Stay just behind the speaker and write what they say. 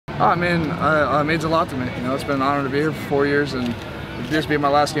Oh, it means a lot to me. You know, it's been an honor to be here for 4 years, and this being my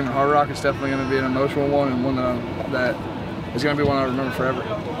last game at Hard Rock, it's definitely going to be an emotional one, and one that is going to be one I remember forever.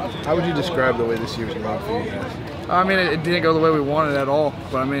 How would you describe the way this year's gone for you guys? It didn't go the way we wanted at all,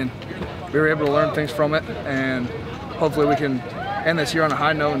 but we were able to learn things from it, and hopefully we can end this year on a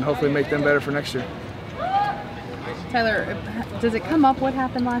high note and hopefully make them better for next year. Tyler, does it come up what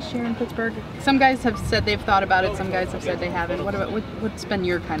happened last year in Pittsburgh? Some guys have said they've thought about it, some guys have said they haven't. What's been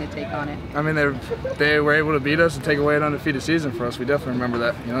your kind of take on it? They were able to beat us and take away an undefeated season for us. We definitely remember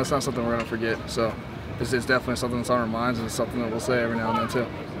that. You know, it's not something we're going to forget. So it's definitely something that's on our minds, and it's something that we'll say every now and then too.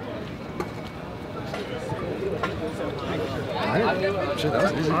 All right. Shit,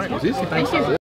 that was easy. Thank you.